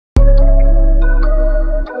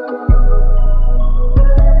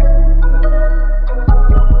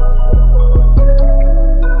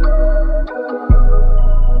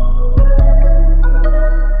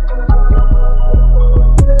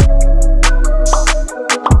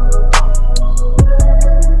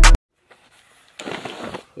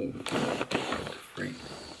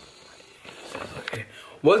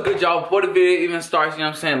What's good, y'all? Before the video even starts, you know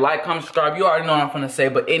what I'm saying? Like, comment, subscribe. You already know what I'm finna say.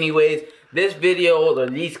 But anyways, this video, or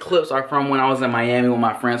these clips are from when I was in Miami with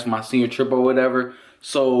my friends for my senior trip or whatever.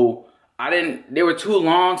 So, they were too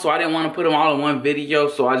long, so I didn't want to put them all in one video.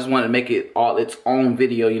 So, I just wanted to make it all its own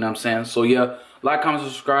video, you know what I'm saying? So, yeah, like, comment,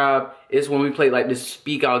 subscribe. It's when we play, like, this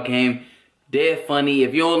speak out game. Dead funny.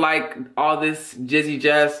 If you don't like all this jizzy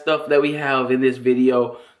jazz stuff that we have in this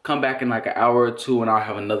video, come back in like an hour or two and I'll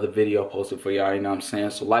have another video posted for y'all, you know what I'm saying?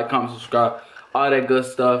 So like, comment, subscribe, all that good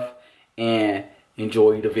stuff, and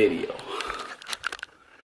enjoy the video.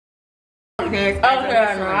 Signed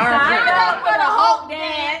up for the Hulk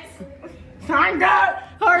dance. Signed up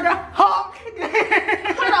for the Hulk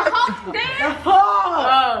dance. For the Hulk dance? The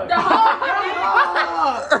Hulk. The Hulk.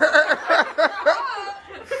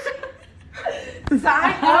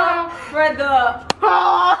 Sign up for the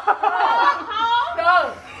Hulk.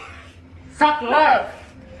 Suck love.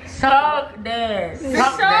 Suck dance.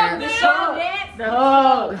 Suck dance. Suck dance. The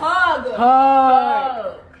hug. Hug.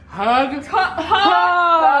 Hug. Hug.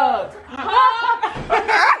 Hug.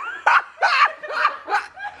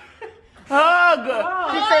 Hug.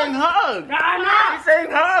 He's saying hug. No, I'm not. He's saying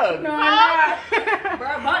hug. No, I'm not.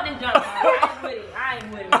 Bro, button jump. I ain't with it. I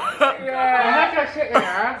ain't with it. Yeah. What's your shit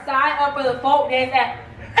there? Sign up for the folk dance that.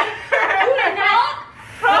 Who the hell?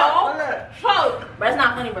 Folk. But it's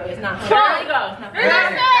not funny, bro. It's not funny. There you go.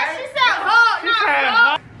 She said hug. She said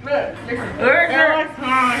hug. Look. Where's your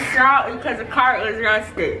song? Shout because the cart was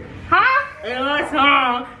rusted. Huh? It was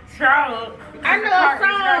song. Shout. I know a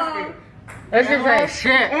song. Let's just say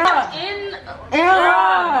shit. Era.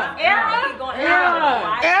 Era.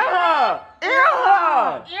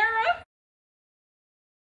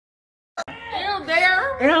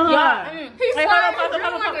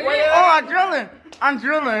 I'm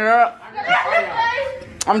drilling, bro.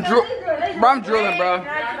 I'm drilling, bro.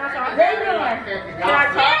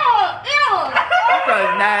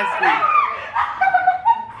 That's nasty.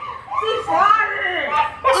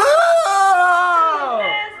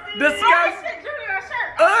 Disgusting.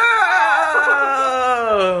 So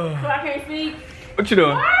I can't speak. What you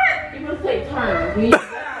doing? You must take turns.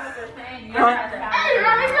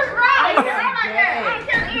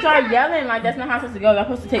 You start yelling like that's not how it's supposed to go. You're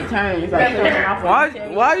supposed to take turns. Like,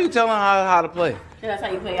 why are you telling her how to play? Yeah, that's how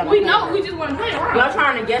you play. We know. We just want to play around. Y'all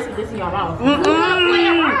trying to guess if this in your mouth.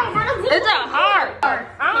 It's a heart.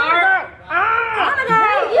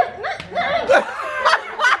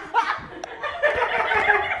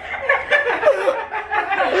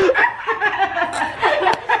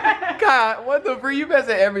 God, what the freak? You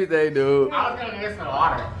messing everything, dude. I was gonna get some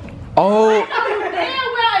water. Oh. Damn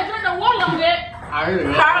well, I drink the water on that. How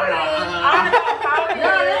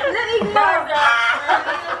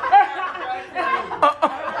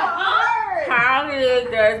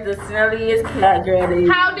big does the smelliest cat get?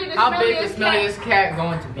 How big is the smelliest cat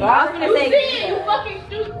going to be? I was gonna say, you fucking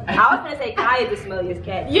stupid. I was gonna say Kai is the smelliest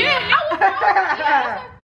cat. Yeah, I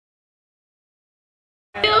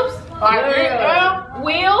was.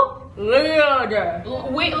 Will. Weird.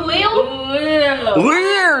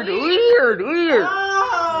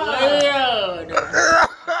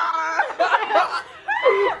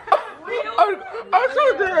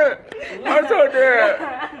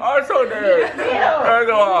 I'm so dead.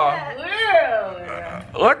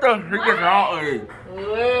 What the freak is wrong with you?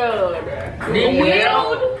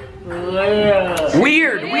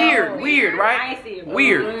 Weird, right?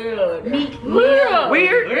 Weird.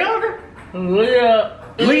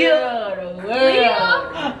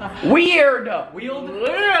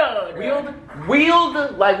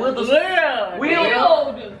 Like with the wheel.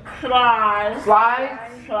 Slide.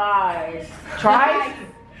 Try.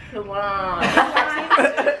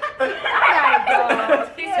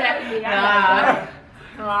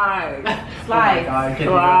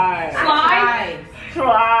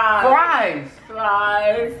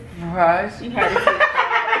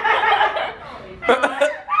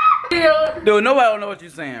 Dude, nobody don't know what you're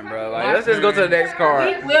saying, bro. Like, let's just go to the next card.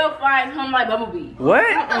 We will find him like Bumblebee. What?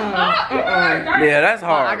 Yeah, that's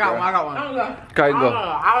hard. I got one. Okay, go.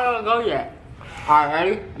 I don't go yet. Alright,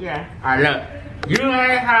 ready? Yeah. Alright, look. You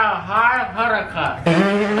ain't have high buttercup.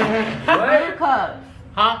 Buttercup.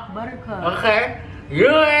 Huh? Buttercup. Okay. You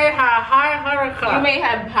ain't have high buttercup. You may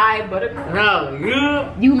have high buttercup. No,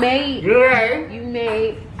 You made. You ain't. You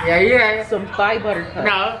made. Yeah, you ain't. Some thigh buttercup.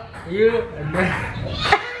 No, you.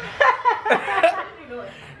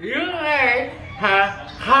 You ain't have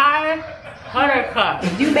high buttercup.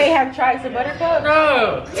 You may have tried some buttercup.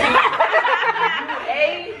 No.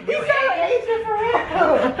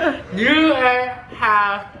 You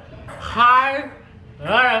have high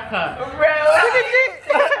buttercup.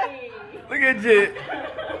 Look at Jit.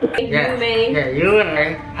 Yeah, yeah, you and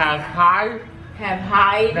I have high. Have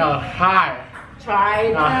hide. No, high.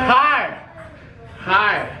 Tried. No, high.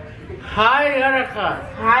 High. High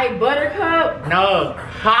buttercup. High buttercup. No,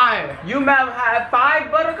 high. You ma'am had 5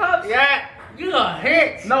 buttercups? Yeah, you a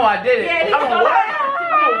hit. No, I didn't. Yeah, he I'm a was what?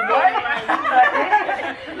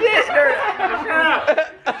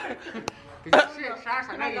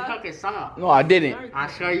 I know you took it soft. No, I didn't. I'm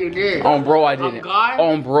sure you did. On bro, I didn't. God?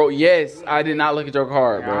 On bro, yes. I did not look at your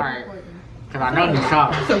card, bro. Alright. Cause I know he's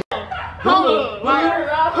soft.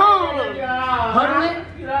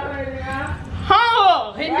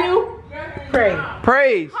 Hindu. Pray.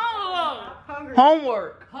 Praise.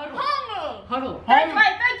 Homework. Huddle. Thank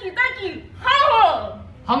you. Huddle.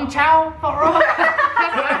 Hung chow for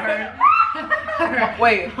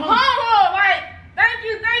Wait. Humble. Like, thank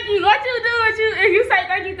you. What you do if you say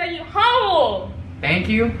thank you. Humble. Thank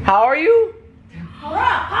you. How are you?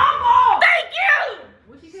 Humble. Thank you.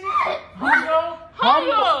 What you say? Humble.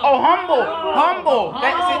 Humble. Oh, humble. Humble.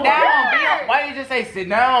 Sit down. Be hum- Why you just say sit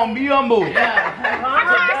down? Be humble. I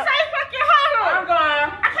can't say fucking humble. I'm going.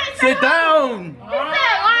 I can't say Sit down. He said,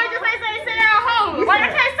 why did you say sit down humble? Like, I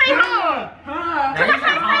can't say humble. I can't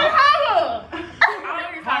say humble.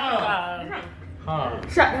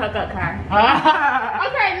 Shut the fuck up, Kai.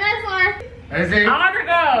 Okay, next one. Is it? I want to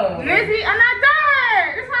go. Lizzie, I'm not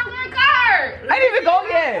done. It's my one card. I didn't even go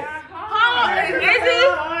yet. Lizzie.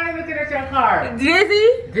 I'm looking at your card. Dizzy.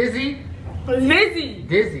 Dizzy. Lizzie.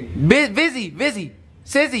 Dizzy. Busy.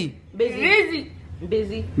 Sizzy. Lizzie.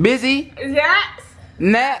 Busy. Zax.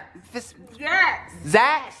 Nat. Zax.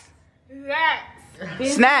 Zax.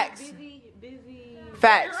 Snacks.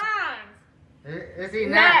 Facts. Is he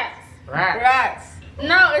next? Rats.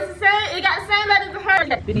 No, it's the same. It got the same letters as her.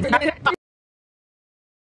 That.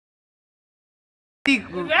 I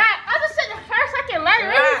just said the first second letter.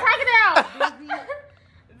 What are you talking about?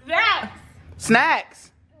 Zax.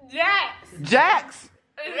 Snacks. Zax. Jacks.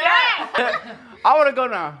 Zax. I want to go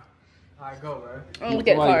now. Alright, go, bro. I'm gonna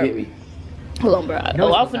get the Somebody card. get me. Hold on, bro.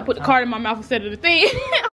 Oh, I was gonna put the card in my mouth instead of the thing.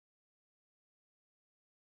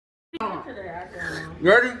 You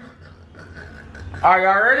ready? Alright,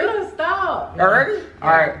 y'all ready? Stop. Y'all ready?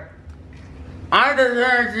 Alright. I'm the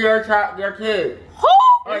parent to your kid. Who?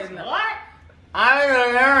 Wait, no. I'm the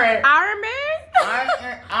parent. Iron Man?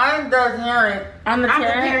 I'm the parent. I'm the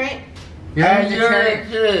parent. And you're the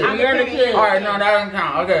kid. You're the kid. Alright, no, that doesn't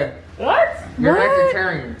count. Okay. What? You're What?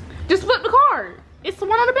 vegetarian. Just flip the card. It's the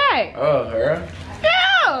one on the back. Oh, her.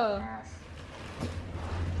 Yeah.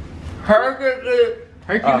 Hercules.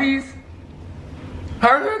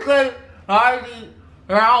 Hercules. Heidi.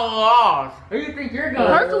 They're all lost. Who do you think you're going?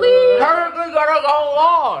 Hercules. Hercules gotta go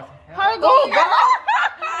lost. Her gonna get lost.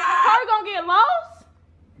 Her gonna get lost.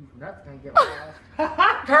 That's gonna get lost.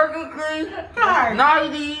 Hercules.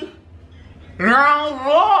 90. They're all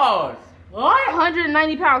lost. What?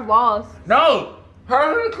 190 pounds lost. No.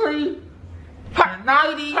 Hercules.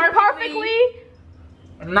 90. Perfectly.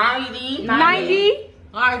 90. 90.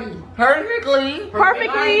 Perfectly.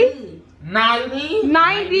 Perfectly. 90.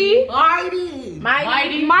 90. Mighty.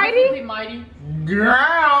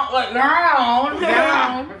 Drown. Like drown.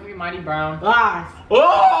 Down. Perfectly mighty brown. Oh.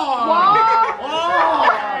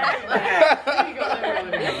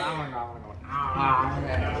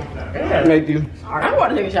 Thank you. I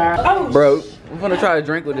want to take a shower. Oh, Bro, I'm gonna try to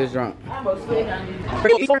drink with this drunk. I'm about to sleep on you.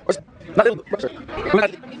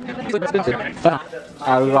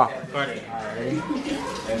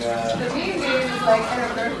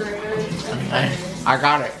 I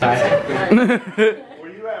got it.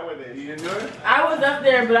 Where you at with it? You enjoy it? I was up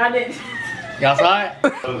there, but I didn't. Y'all saw it?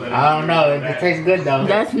 I don't know. It tastes good though.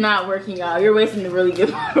 That's not working out. You're wasting the really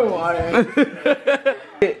good water.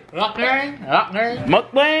 Mukbang?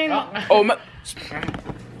 Oh,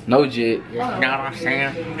 no jit. You know what I'm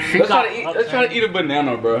saying? Let's try to eat a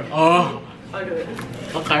banana, bro. Oh.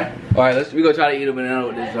 Okay. All right, we gonna try to eat a banana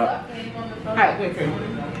with this drunk. Alright, wait.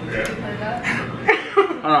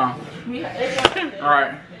 Hold on. All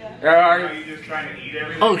right. Are you just trying to eat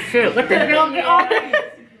everything? Oh shit! What the hell? Get off me!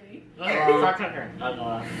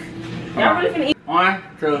 Y'all really finna eat? 1,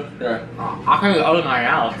 2, 3. I can't open my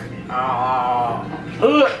mouth.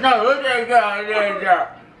 No, look at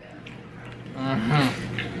that.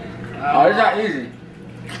 Oh, it's not easy.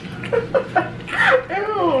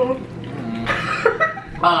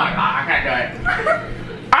 Oh my god, I can't do it.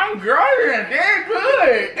 I'm growing. They're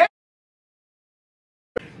good.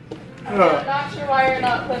 I'm not sure why you're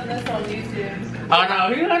not putting this on YouTube. Oh no,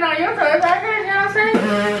 you don't know your face. You know what I'm saying?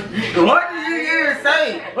 What did you even say?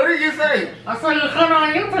 What did you say? I saw you come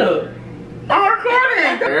on YouTube. I'm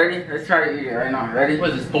recording. Ready? Let's try to eat it right now. Ready? What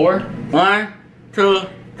is this, 4? 1, 2,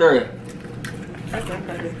 3.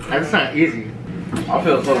 That's not easy. I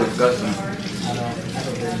feel so disgusting.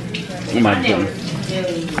 Oh my god.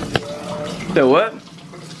 The what?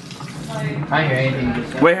 I can't hear anything you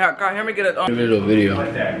just said. Wait, can I hear me get a video?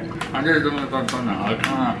 I'm just doing it on now. I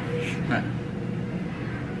can't.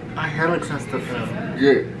 My hair looks sensitive.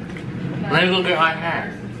 Yeah. Let me look at my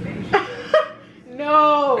hair.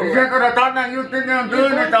 No. Is that what I thought that you think I'm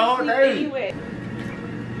doing it the whole day? Anyway.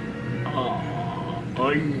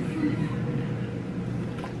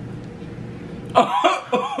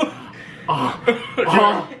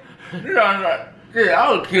 Dude,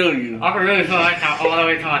 I will kill you. I can really feel like how all the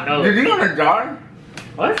way to my nose. Dude, you gonna die?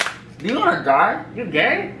 What? You gonna die? You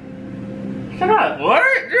gay? Shut up. What?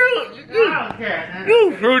 Dude, I don't care.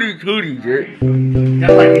 you fruity tooty, dude.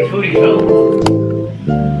 Just like these foodies too.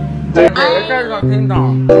 Hey, let's try some ting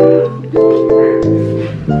tong.